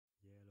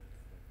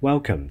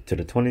Welcome to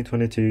the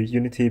 2022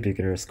 Unity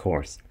Beginners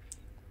course.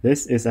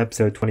 This is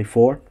episode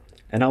 24,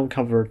 and I'll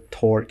cover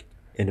torque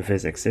in the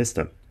physics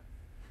system.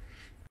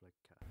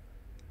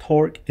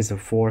 Torque is a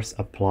force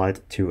applied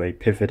to a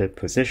pivoted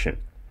position.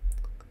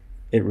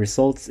 It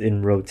results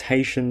in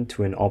rotation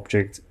to an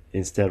object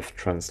instead of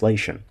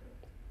translation.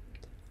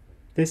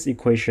 This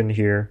equation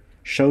here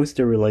shows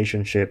the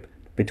relationship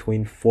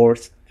between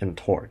force and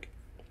torque.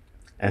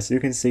 As you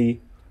can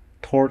see,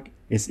 torque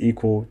is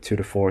equal to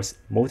the force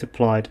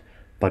multiplied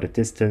by the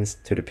distance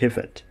to the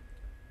pivot.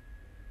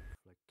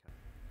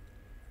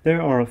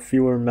 There are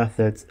fewer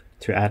methods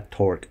to add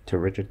torque to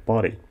rigid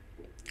body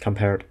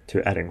compared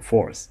to adding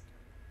force.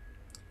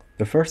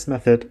 The first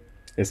method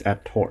is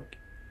AddTorque.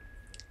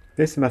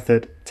 This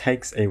method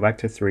takes a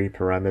vector 3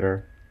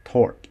 parameter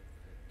torque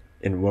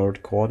in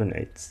world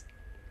coordinates.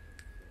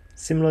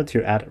 Similar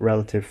to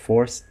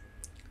AddRelativeForce,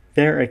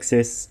 there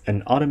exists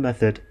another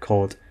method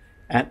called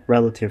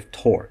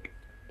AddRelativeTorque.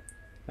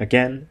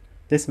 Again,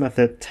 this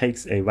method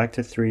takes a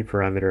vector 3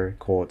 parameter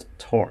called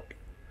torque,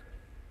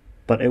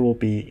 but it will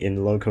be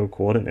in local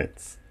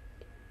coordinates.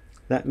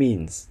 That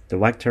means the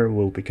vector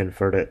will be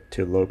converted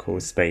to local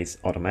space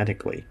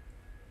automatically.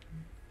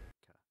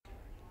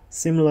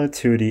 Similar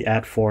to the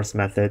AddForce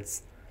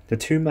methods, the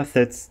two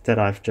methods that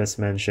I've just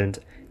mentioned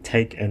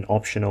take an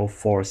optional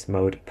force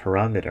mode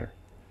parameter,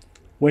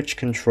 which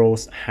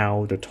controls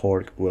how the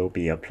torque will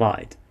be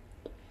applied.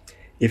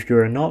 If you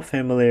are not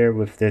familiar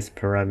with this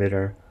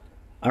parameter,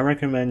 I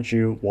recommend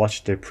you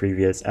watch the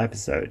previous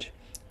episode,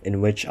 in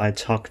which I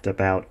talked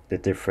about the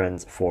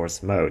different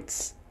force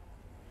modes.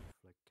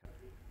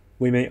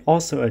 We may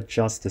also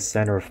adjust the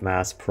center of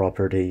mass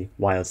property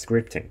while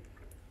scripting.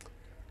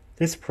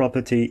 This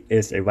property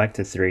is a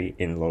vector 3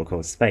 in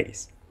local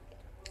space.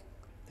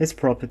 This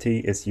property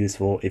is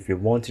useful if you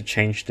want to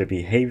change the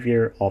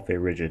behavior of a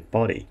rigid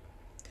body.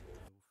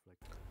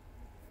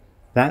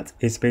 That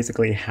is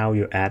basically how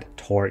you add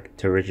torque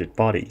to rigid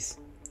bodies.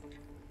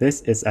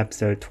 This is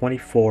episode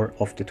 24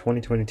 of the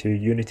 2022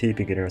 Unity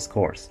Beginners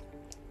course.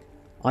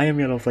 I am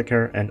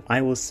Yeahlowflicker and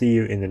I will see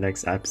you in the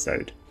next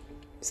episode.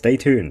 Stay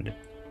tuned!